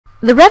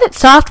The Revit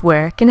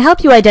software can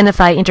help you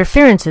identify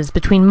interferences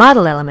between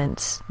model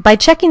elements by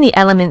checking the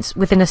elements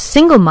within a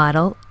single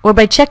model or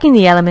by checking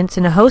the elements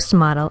in a host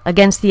model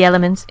against the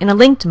elements in a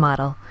linked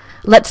model.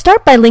 Let's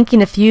start by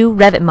linking a few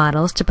Revit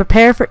models to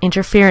prepare for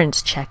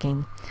interference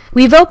checking.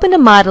 We've opened a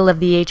model of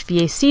the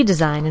HVAC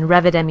design in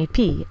Revit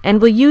MEP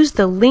and will use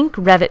the Link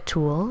Revit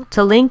tool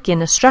to link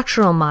in a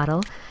structural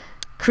model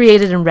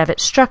created in Revit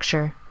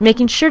Structure,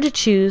 making sure to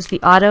choose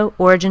the Auto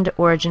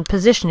Origin-to-Origin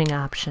Positioning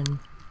option.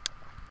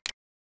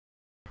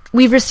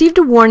 We've received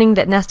a warning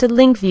that nested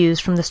link views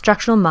from the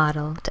structural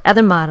model to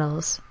other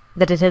models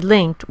that it had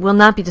linked will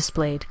not be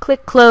displayed.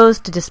 Click Close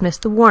to dismiss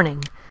the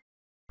warning.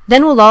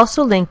 Then we'll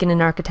also link in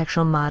an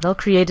architectural model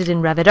created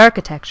in Revit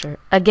Architecture,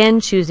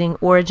 again choosing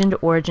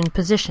Origin-to-Origin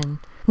Position.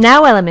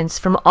 Now elements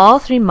from all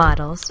three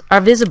models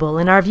are visible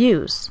in our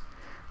views.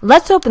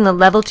 Let's open the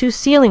Level 2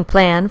 ceiling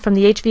plan from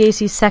the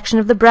HVAC section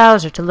of the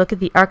browser to look at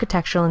the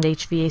architectural and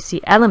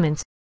HVAC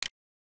elements.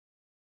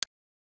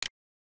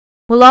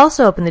 We'll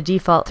also open the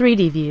default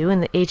 3D view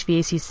in the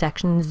HVAC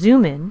section and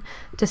zoom in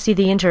to see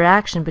the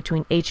interaction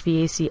between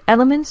HVAC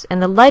elements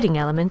and the lighting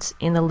elements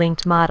in the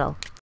linked model.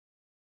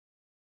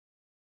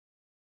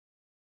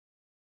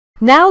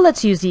 Now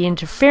let's use the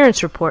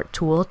Interference Report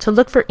tool to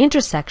look for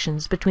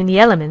intersections between the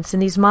elements in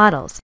these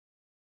models.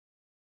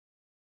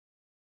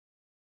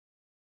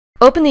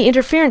 Open the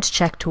Interference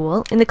Check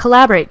tool in the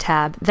Collaborate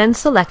tab, then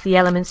select the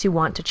elements you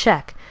want to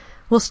check.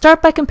 We'll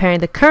start by comparing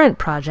the current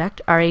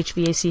project, our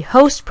HVAC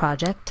host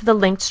project, to the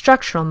linked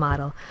structural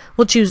model.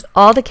 We'll choose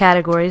all the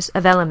categories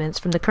of elements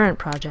from the current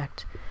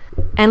project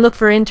and look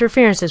for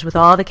interferences with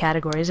all the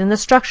categories in the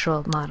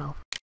structural model.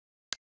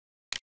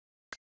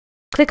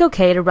 Click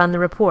OK to run the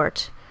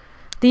report.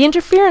 The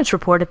interference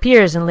report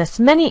appears and lists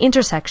many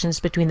intersections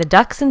between the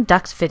ducts and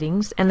duct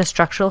fittings and the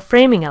structural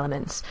framing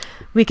elements.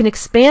 We can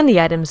expand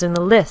the items in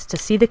the list to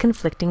see the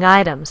conflicting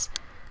items.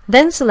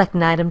 Then select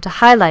an item to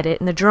highlight it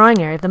in the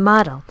drawing area of the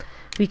model.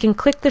 We can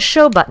click the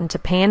Show button to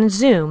pan and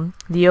zoom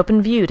the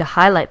open view to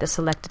highlight the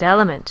selected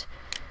element.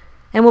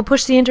 And we'll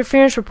push the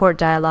Interference Report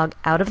dialog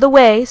out of the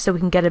way so we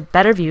can get a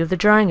better view of the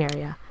drawing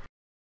area.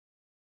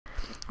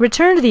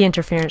 Return to the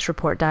Interference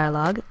Report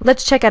dialog.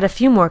 Let's check out a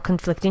few more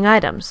conflicting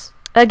items.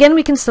 Again,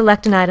 we can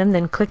select an item,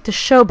 then click the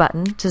Show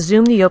button to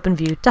zoom the open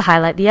view to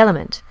highlight the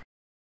element.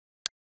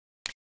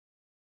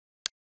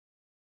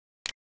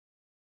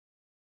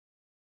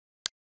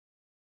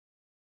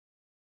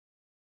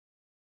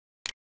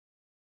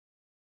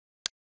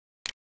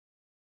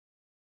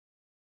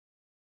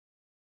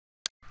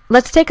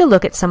 Let's take a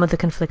look at some of the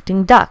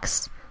conflicting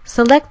ducts.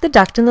 Select the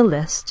duct in the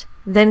list,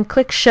 then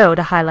click Show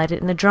to highlight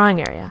it in the drawing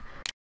area.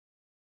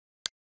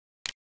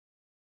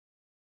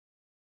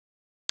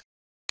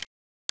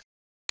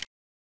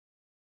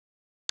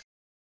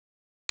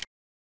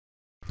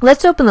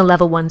 Let's open the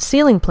Level 1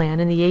 ceiling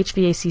plan in the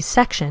HVAC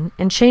section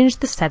and change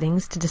the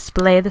settings to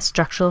display the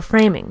structural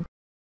framing.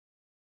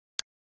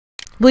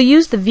 We'll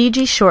use the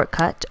VG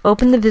shortcut to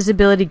open the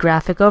visibility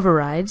graphic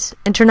overrides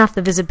and turn off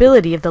the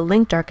visibility of the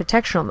linked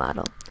architectural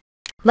model.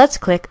 Let's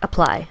click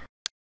Apply.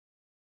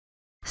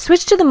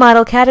 Switch to the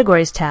Model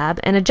Categories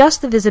tab and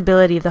adjust the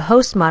visibility of the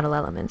host model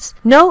elements.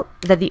 Note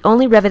that the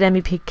only Revit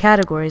MEP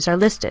categories are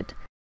listed.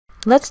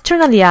 Let's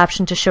turn on the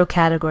option to show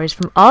categories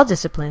from all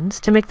disciplines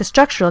to make the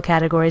structural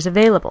categories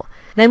available.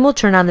 Then we'll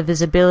turn on the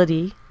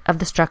visibility of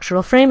the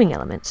structural framing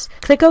elements.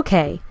 Click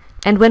OK,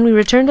 and when we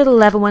return to the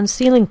Level 1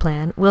 ceiling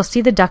plan, we'll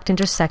see the duct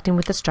intersecting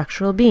with the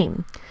structural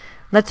beam.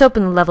 Let's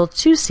open the Level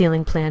 2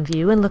 ceiling plan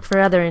view and look for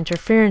other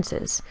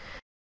interferences.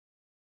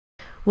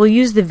 We'll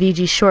use the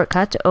VG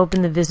shortcut to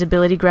open the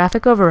visibility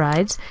graphic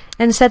overrides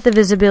and set the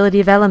visibility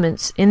of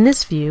elements in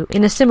this view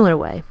in a similar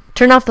way.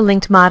 Turn off the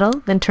linked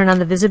model, then turn on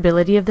the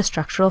visibility of the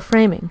structural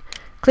framing.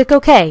 Click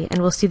OK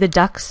and we'll see the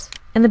ducts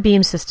and the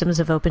beam systems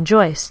of open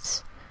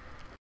joists.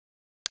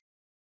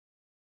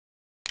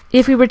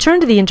 If we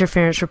return to the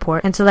interference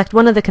report and select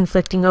one of the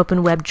conflicting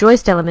open web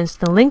joist elements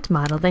in the linked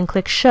model, then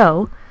click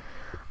Show,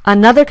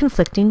 another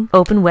conflicting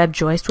open web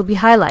joist will be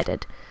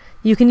highlighted.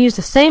 You can use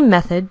the same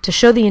method to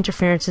show the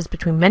interferences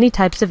between many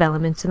types of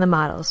elements in the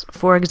models,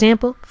 for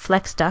example,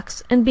 flex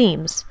ducts and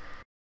beams.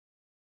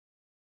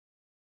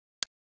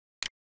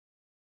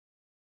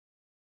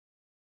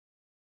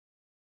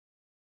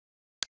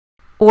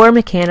 Or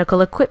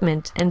mechanical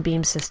equipment and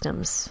beam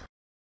systems.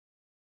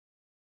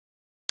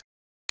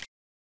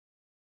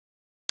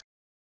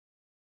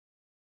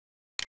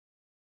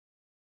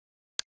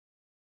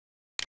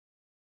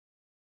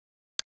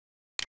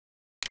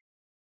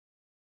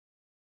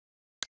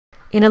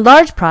 In a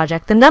large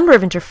project, the number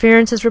of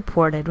interferences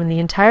reported when the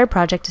entire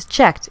project is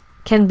checked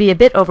can be a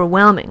bit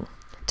overwhelming.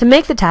 To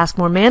make the task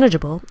more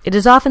manageable, it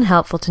is often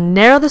helpful to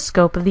narrow the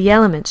scope of the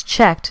elements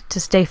checked to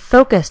stay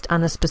focused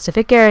on a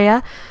specific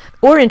area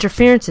or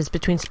interferences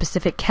between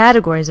specific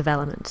categories of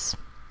elements.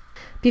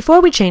 Before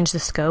we change the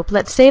scope,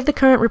 let's save the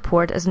current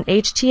report as an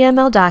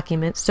HTML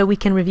document so we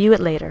can review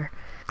it later.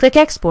 Click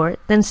Export,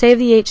 then save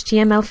the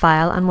HTML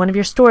file on one of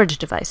your storage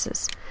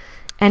devices.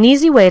 An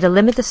easy way to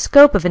limit the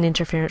scope of an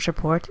interference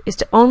report is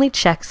to only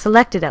check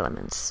selected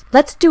elements.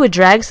 Let's do a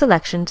drag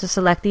selection to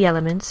select the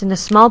elements in a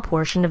small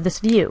portion of this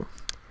view.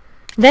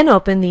 Then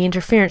open the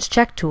Interference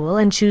Check tool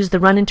and choose the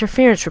Run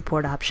Interference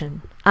Report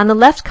option. On the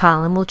left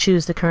column, we'll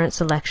choose the current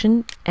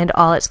selection and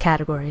all its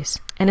categories.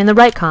 And in the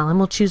right column,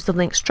 we'll choose the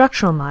link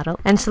structural model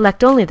and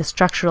select only the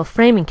structural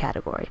framing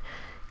category.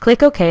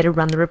 Click OK to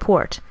run the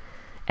report.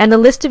 And the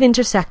list of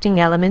intersecting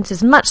elements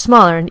is much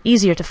smaller and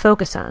easier to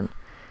focus on.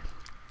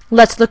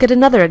 Let's look at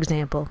another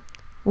example.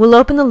 We'll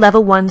open the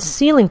Level 1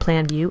 Ceiling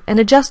Plan view and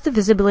adjust the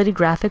Visibility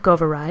Graphic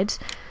Overrides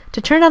to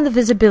turn on the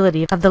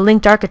visibility of the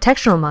linked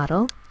architectural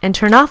model and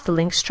turn off the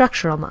linked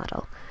structural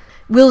model.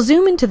 We'll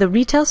zoom into the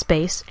retail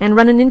space and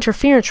run an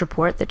interference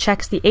report that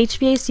checks the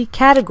HVAC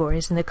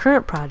categories in the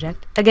current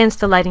project against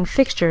the lighting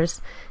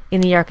fixtures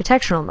in the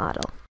architectural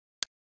model.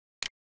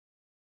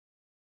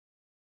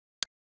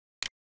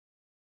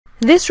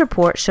 This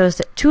report shows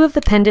that two of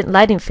the pendant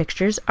lighting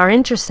fixtures are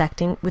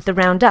intersecting with the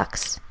round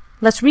ducts.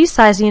 Let's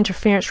resize the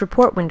interference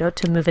report window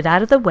to move it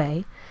out of the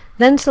way,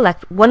 then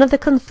select one of the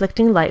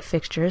conflicting light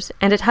fixtures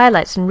and it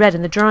highlights in red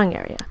in the drawing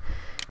area.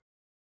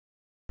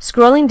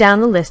 Scrolling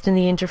down the list in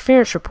the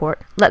interference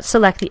report, let's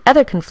select the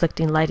other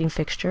conflicting lighting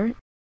fixture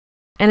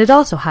and it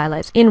also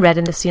highlights in red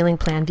in the ceiling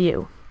plan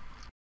view.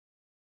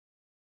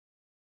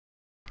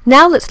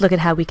 Now let's look at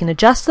how we can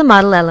adjust the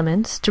model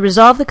elements to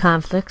resolve the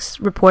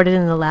conflicts reported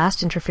in the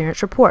last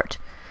interference report.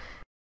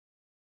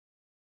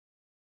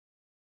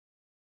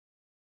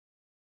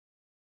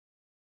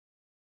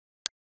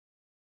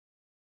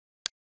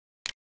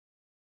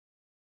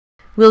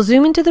 We'll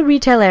zoom into the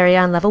retail area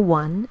on Level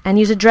 1 and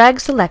use a drag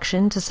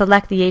selection to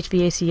select the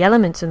HVAC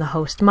elements in the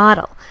host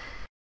model.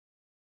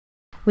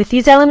 With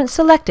these elements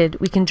selected,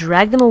 we can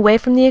drag them away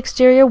from the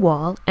exterior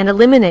wall and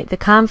eliminate the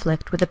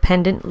conflict with a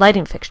pendant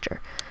lighting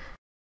fixture.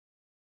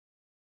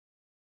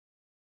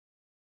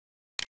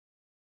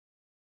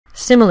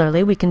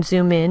 Similarly, we can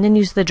zoom in and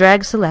use the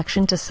drag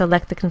selection to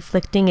select the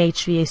conflicting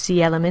HVAC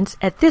elements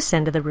at this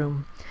end of the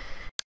room.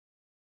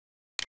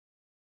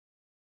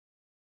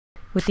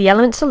 With the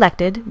elements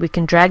selected, we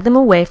can drag them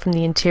away from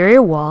the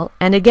interior wall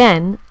and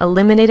again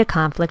eliminate a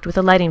conflict with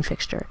a lighting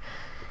fixture.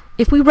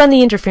 If we run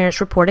the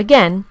interference report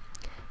again,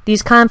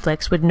 these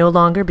conflicts would no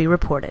longer be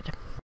reported.